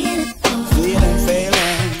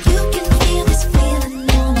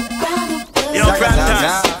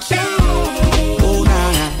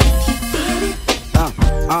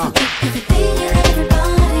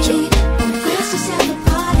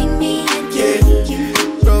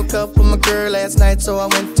 Last night, so I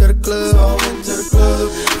went to the club.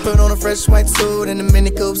 Put on a fresh white suit and a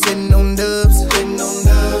mini coupe, sitting on dubs.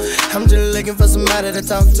 I'm just looking for somebody to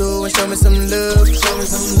talk to and show me some love.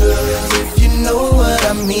 If you know what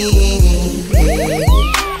I mean.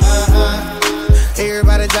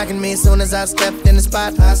 Everybody jocking me as soon as I stepped in the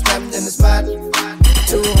spot.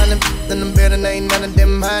 200 in the building, ain't none of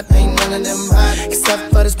them hot,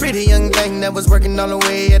 except for this pretty young thing that was working all the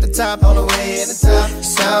way at the top,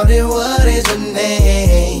 Shouted, what is her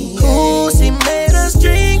name? Ooh, she made us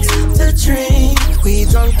drinks to drink. We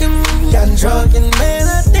drunk and got drunk, and man,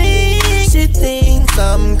 I think she thinks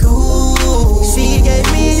I'm cool. She gave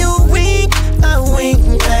me a wink, I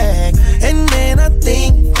winked back, and then I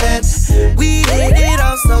think that we hit it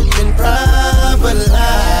on something proper like.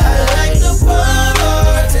 I like the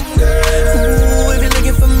bartender. Ooh, if you're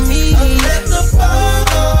looking for me, I'm at the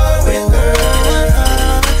bar with her.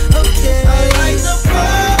 Okay, I like the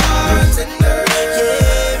bartender.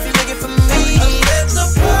 Yeah, if you're looking for me, I'm at the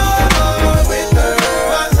bar with her.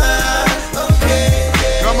 Okay,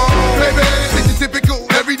 yeah. Come on, baby, it's your typical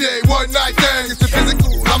everyday one night thing. It's a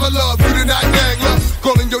physical. I'ma love you tonight, gang. Love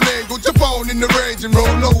calling your name, go jump on in the range and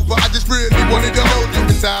roll over. I just really wanted to hold you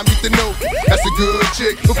in time, get to know. That's a good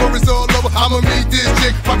chick. Before it's all over, I'ma meet this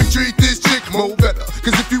chick. Probably treat this chick more better.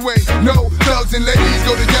 Cause if you ain't no thugs and ladies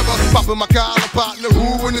go together. Poppin' my collar, partner,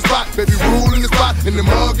 who in the spot? Baby, rule in the spot, in the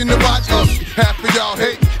mug, in the watch. Half of y'all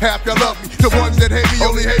hate, half y'all love me. The ones that hate me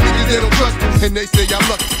only hate me cause they don't trust me. And they say I'm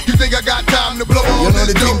lucky. You think I got time to blow all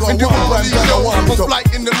this dope and do all these shows? On flight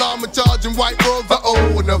in the llama, charging white robes.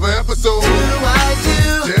 Another episode.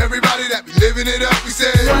 To everybody that be living it up, we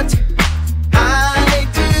say what I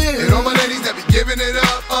do. And all my ladies that be giving it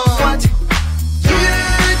up, what you do.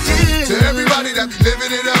 To everybody that be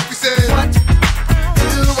living it up, we say what do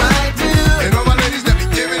I do. And all my ladies that be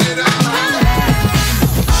giving it up.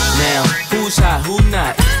 Now, who's hot, who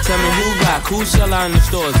not? Tell me who rock, who sell out in the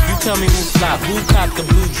stores. You tell me who flop, who cop the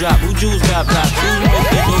blue drop, who jewels got blocked, who make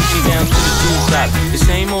the Gucci down to the jewel stop. The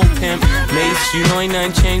same old pimp, Mase, you know ain't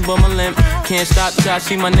nothing changed but my limp. Can't stop till I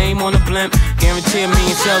see my name on the blimp. Guarantee a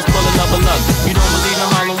million sales, pull a level up. You don't believe in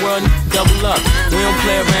Harlem World, double up. We don't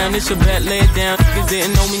play around, it's a bet, lay it down. Niggas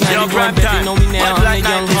didn't know me, 91, bet they know me now. I'm the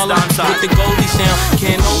young Harlem with the Goldie sound.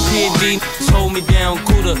 Can't no PD, just hold me down,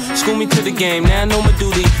 cooler. School me to the game, now I know my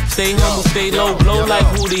duty. Stay humble, stay low, blow like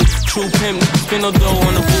Woody. True pimp, spin no dough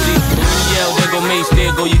on the booty. And when you yell, there go Mase,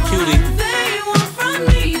 there go your cutie.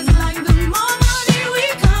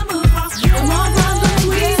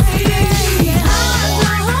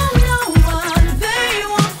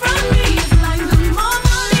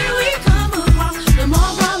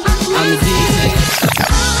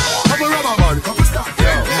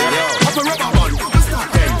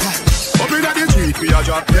 We are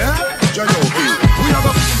drop, yeah, J.O.P. We have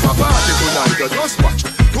a party tonight, just watch.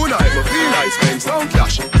 Tonight we feel like spend some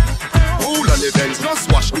cash. Pool and events,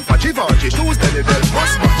 just wash. If a Givenchy shoes, then the belt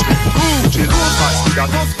must match. Gucci, low price with a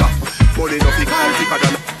tough top. Money no fi can't thicker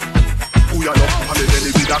than who you know, and the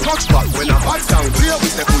belly with a clutch back. When a bad sound clear, we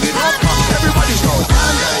say pull it up back. Everybody shout,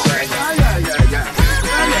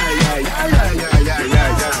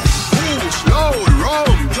 push, loud, rum,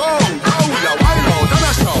 down, growler, wild out, and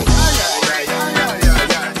a shout.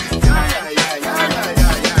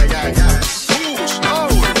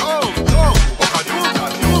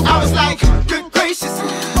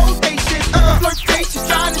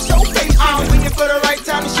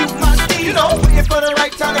 Waiting for the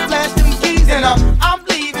right time to flash them keys. And I'm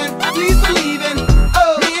leaving, please believe in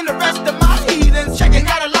me and the rest of my heathens. Checking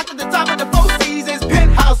out a lock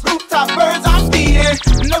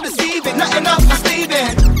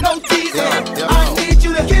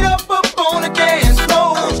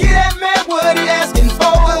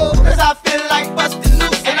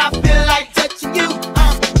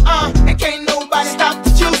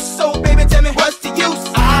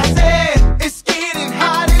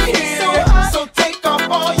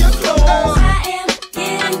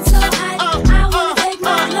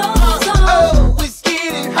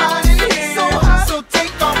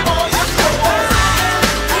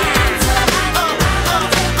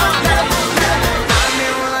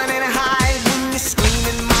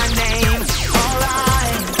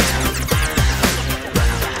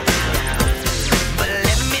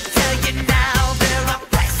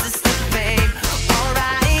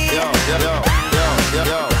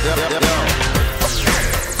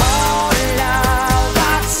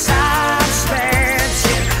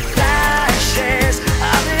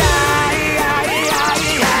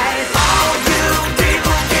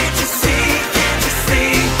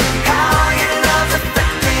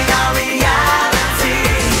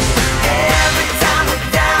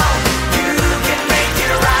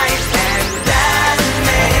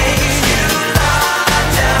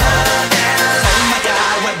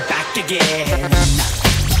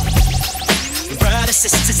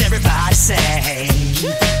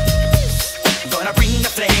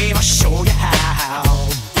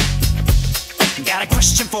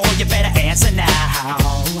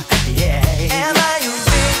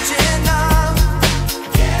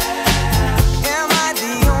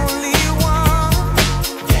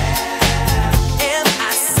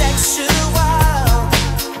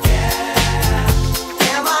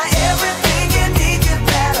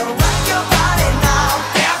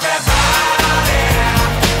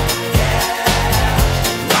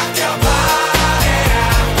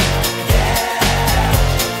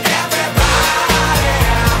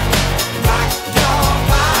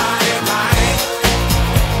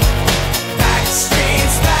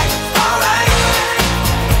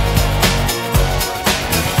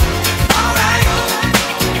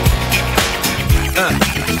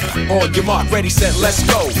On your mark, ready, set, let's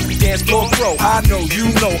go. Dance floor pro, I know,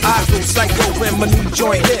 you know, I go psycho when my new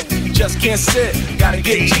joint hit. Just can't sit, gotta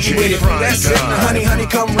get jiggy with it. That's it, now honey, honey,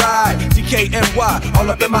 come ride. DKNY,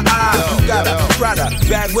 all up in my eyes. You got a Prada,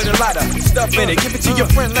 bag with a lot of stuff in it. Give it to your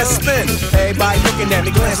friend, let's spin. Everybody looking at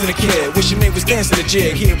me, glancing a kid. Wishing they was dancing a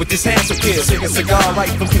jig here with this handsome kid. Take a cigar right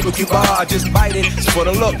from Cuba Cuba. I just bite it, it's for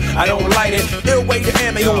the look, I don't light it. Ill way to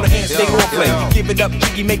ammo on the hand, stay on play. Give it up,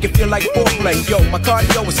 jiggy, make it feel like foreplay. Yo, my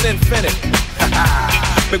cardio is infinite.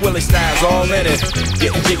 Big Willie style's all in it.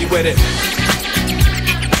 Getting jiggy with it.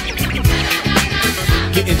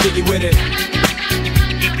 Getting jiggy with it.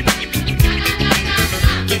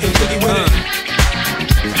 Getting jiggy with it.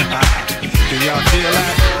 Can y'all feel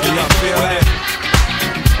that? Can y'all feel that?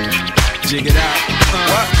 Jig it out.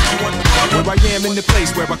 Where I am in the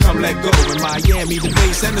place where I come let go. In Miami, the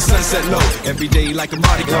bass and the sunset low. Every day like a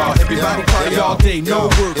Mardi Gras. Everybody party all day, no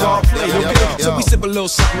work, all play. Okay? So we sip a little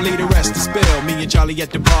something, lay the rest to spill. Me and Charlie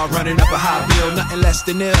at the bar running up a high bill. Nothing less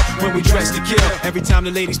than ill when we dress to kill. Every time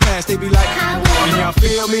the ladies pass, they be like, can y'all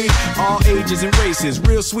feel me? All ages and races,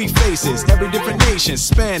 real sweet faces. Every different nation,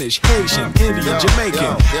 Spanish, Haitian, Indian,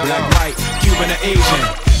 Jamaican, black, white, Cuban, or Asian.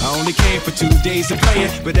 I only came for 2 days to play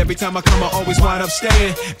it, but every time I come I always wind up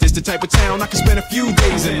staying. This the type of town I can spend a few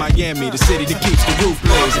days in. Miami, the city that keeps the roof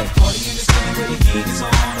blazing.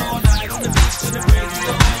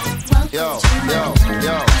 Yo, yo,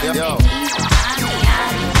 yo, yo, yo.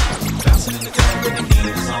 Bouncing in the club with the heat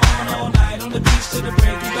is on all night on the beach to the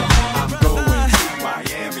break of dawn. I'm going to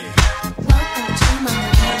Miami.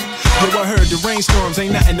 Yo, I heard the rainstorms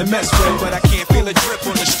ain't nothing to mess with, but I can't feel a drip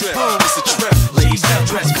on the strip. It's a trip. Ladies got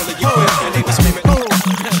dressed full of your whip, and they was screaming, oh.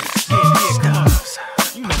 Yeah, come on.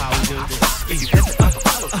 You know how we do this.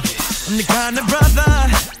 I'm the kind of brother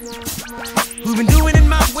who've been doing it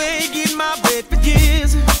my way, getting my way for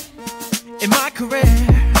years in my career.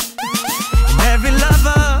 And every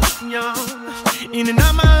lover, yo, in and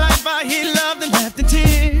out my life, I hear love and laughed and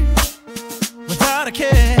tears without a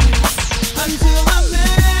care. Until I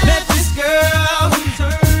met this girl,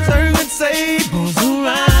 turn and sables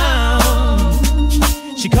around.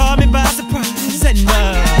 She caught me by surprise and I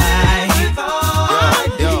thought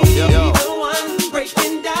I'd be the one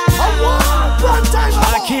breaking down.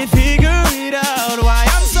 I can't figure it out why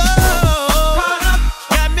I'm so caught up,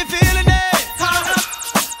 got me feeling it. I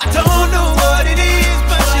don't know what it is,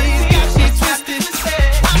 but she's got me twisted.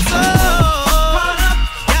 I'm so caught up,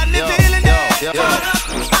 got me feeling it.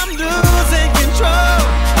 I'm losing control.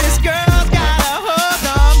 This girl's got a hold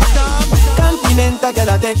on me. Continental girl,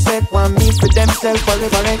 I take set. Want me for themselves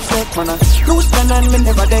forever expect. Wanna lose and me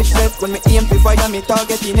never accept. When me aim to fire, me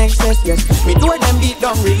target in excess. Yes, me do them beat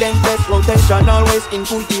down relentless. Rotation always in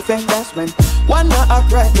full defense. That's when one not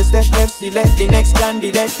act right, me step left, select the next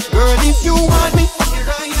candidate. Girl, if you want me,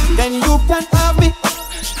 then you can have me.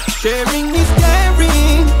 Sharing is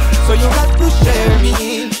caring, so you got to share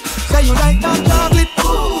me. Say you like that chocolate,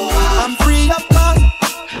 I'm free of cost.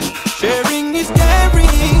 Sharing is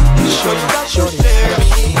caring, so you got to share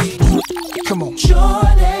me. Come on.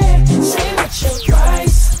 Shorty, say what's your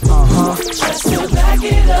price? Just to back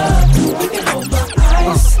it up, you can hold my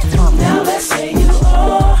eyes. Now let's say you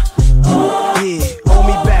owe. Yeah, owe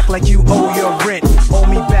me back like you owe your rent. Owe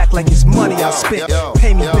me back like it's money I spent.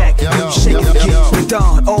 Pay me back, you shake it again.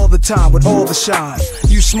 Done all the time with all the shine.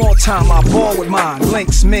 You small time, I ball with mine.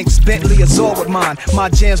 Links, minks, Bentley, Azor with mine. My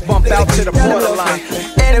jams bump out to the borderline.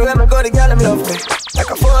 Anywhere I go, the girl, them love me. Like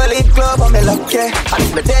a full-leaf club, I'm in luck, yeah. And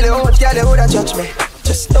if me tell you what, girl, they woulda judge me.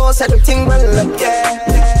 Just don't say the thing well up, yeah.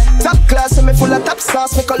 Top class, and me full of top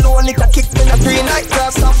sauce. Me cologne, it a kick in a green like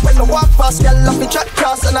glass. Off when I walk past, girl, off me track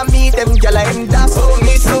cross. And I meet them, girl, I am dance. Oh,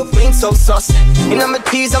 me so clean, so saucy. In my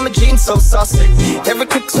tees, I'm a jeans, so saucy. Every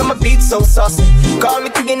kick, so my beat, so saucy. Call me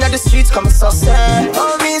king in the streets, come saucy.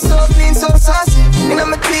 Oh, me so clean, so saucy. In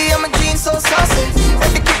my tee, I'm a jeans, so saucy.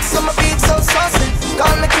 Every kick, so my beat, so saucy.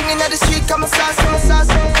 Call me king in the street, come saucy,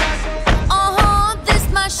 saucy. This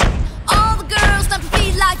my shit. All the girls love to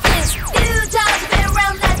be like this. Few times been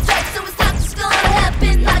around that track, so it's not just gonna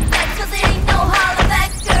happen like that. Cause ain't no holler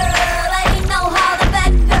back, girl. Ain't no holler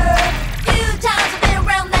back, girl. Few times been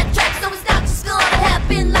around that track, so it's not just gonna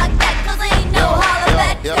happen like that. Cause ain't no holler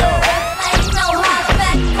back, girl. Ain't no holler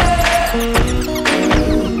back, girl.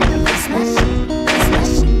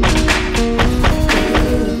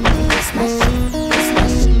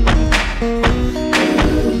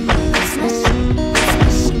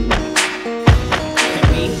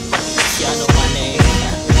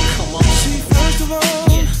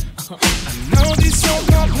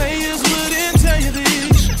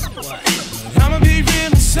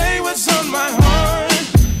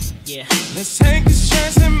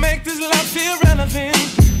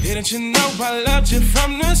 you know I loved you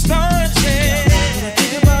from the start, yeah. When I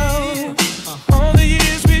think about all the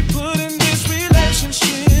years we put in this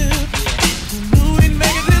relationship, who knew we'd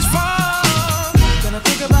make it this far? Then I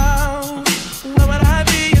think about where would I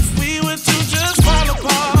be if we were to just fall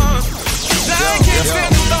apart? I can't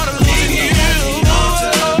stand the thought of losing you.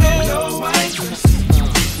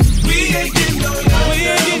 We ain't getting no younger. We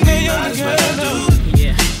ain't getting no younger.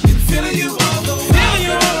 Yeah. Feeling you all the way. Feeling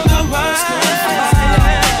you all the way.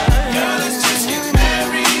 Girl, let's just get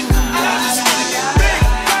married. I just wanna get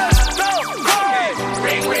married.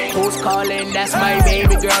 Ring, ring. Who's calling? That's my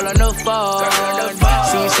baby girl on the phone.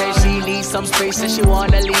 She says she needs some space and she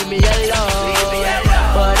wanna leave me alone.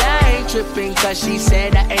 But I ain't tripping cause she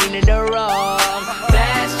said I ain't in the wrong.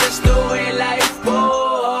 That's just the way life goes.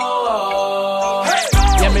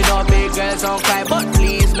 Let me know big girls don't cry, but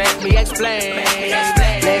please make me explain.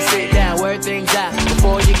 Let's sit down, work things out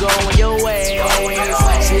before you go on your way.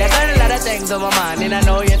 See, I got a lot of things on my mind and I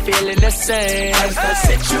know you're feeling the same. The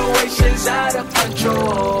situation's out of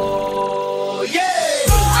control. Yeah.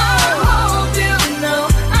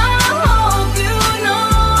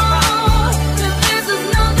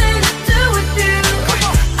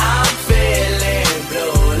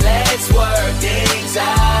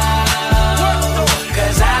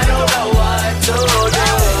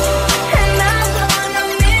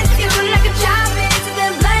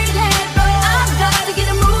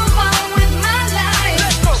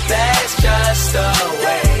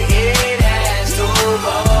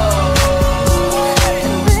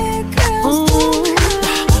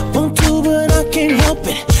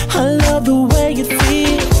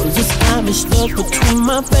 Stuck between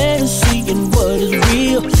my fantasy and what is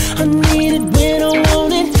real. I need it when I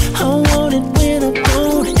want it. I want it when I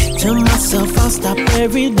don't. Tell myself I'll stop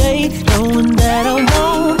every day, knowing that I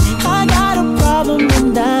won't. I got a problem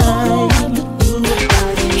and I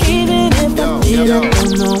even if I did, I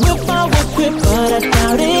don't know if I would quit, but I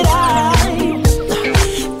doubt it.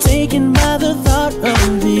 I'm taken by the thought of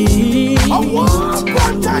this.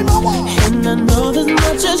 And I know this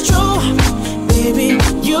much is true. Baby,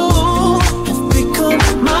 you have become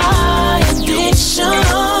my addiction.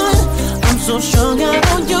 I'm so strung out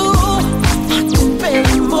on you, I can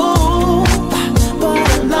barely move, but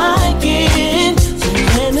I like it. So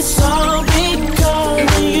then it's all because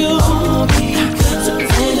of you. So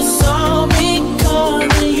then it's all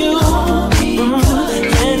because of you.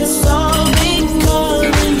 And it's all because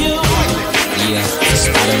of you. Yeah,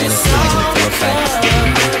 Spider-Man is coming in full effect.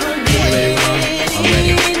 I'm ready.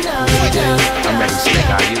 I'm ready, Slick,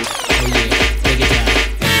 are you? Oh yeah, take it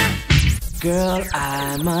down. Girl, I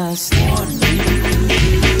must warn you,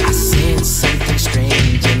 I sense something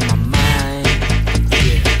strange in my mind.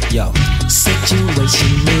 Yo,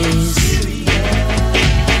 situation is,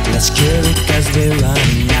 let's kill it cause we're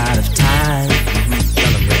running out of time.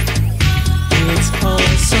 It's all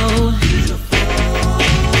so beautiful.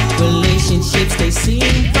 Relationships, they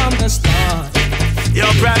seem from the start. Yo,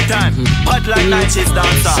 prime time, hot like 90's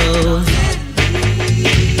dancer.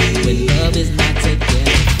 When love is not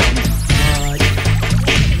together from the heart.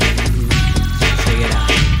 Check it out.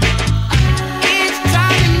 It's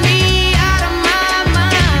driving me out of my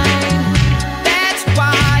mind. That's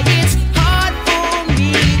why it's hard for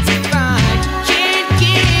me to find. Can't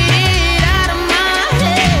get it out of my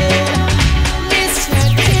head. Miss her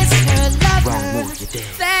lover.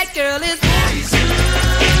 That girl is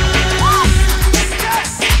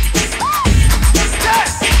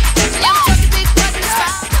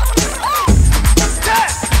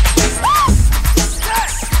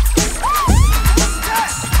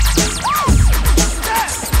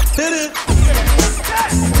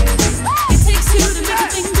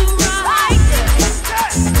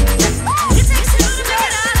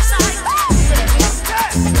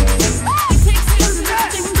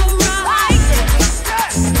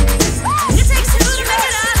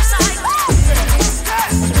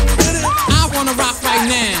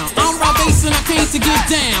to get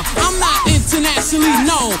down. I'm not internationally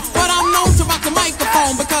known, but I'm known to rock the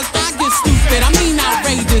microphone because I get stupid, I mean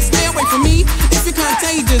outrageous. Stay away from me if you're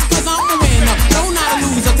contagious, cause I'm a winner, no not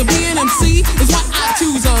a loser. To be an MC is what I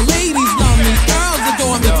choose. Ladies love me, girls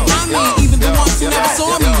adore me. I mean even the ones who never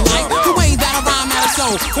saw me like the way that I rhyme at a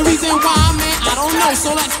show. The reason why, man, I don't know,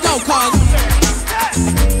 so let's go, cause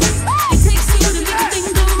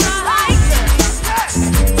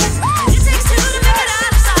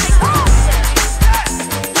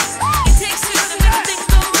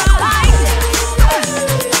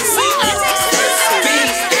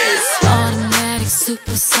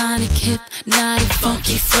supersonic, hypnotic,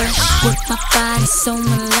 funky, fresh. With my body so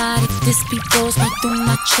melodic, This beat goes right through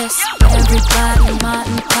my chest. Everybody,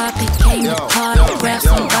 Martin, Poppy, came to party. Grab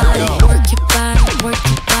somebody, work your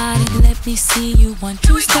body, let me see you 1,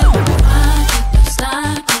 2, step. Rock it, don't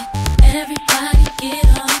stop it. Everybody get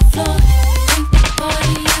on the floor. Bring the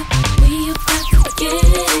party up, we about to get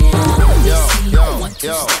it on. Let me see you 1, 2,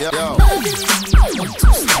 step. Love it when you 1,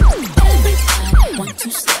 2, step. Everybody 1,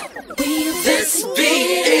 2, step. This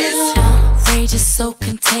beat is outrageous, so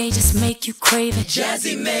contagious, make you crave it.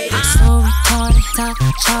 Jazzy made it. So retarded, top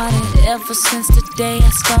charted. Ever since the day I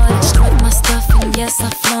started, strut my stuff and yes I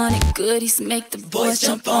flaunt it. Goodies make the boys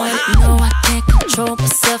jump on it. No, I can't control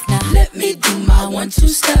myself now. Let me do my 1, 2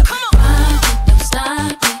 step. Rock it, don't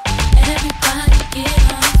stop it. Everybody get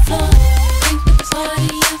on the floor. Bring the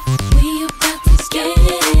party up, we about to get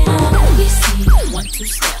it on. Let me see 1, 2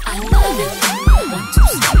 step. I love it when you 1, 2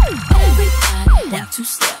 step. Everybody 1, 2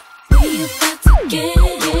 step. We about to get it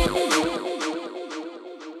on.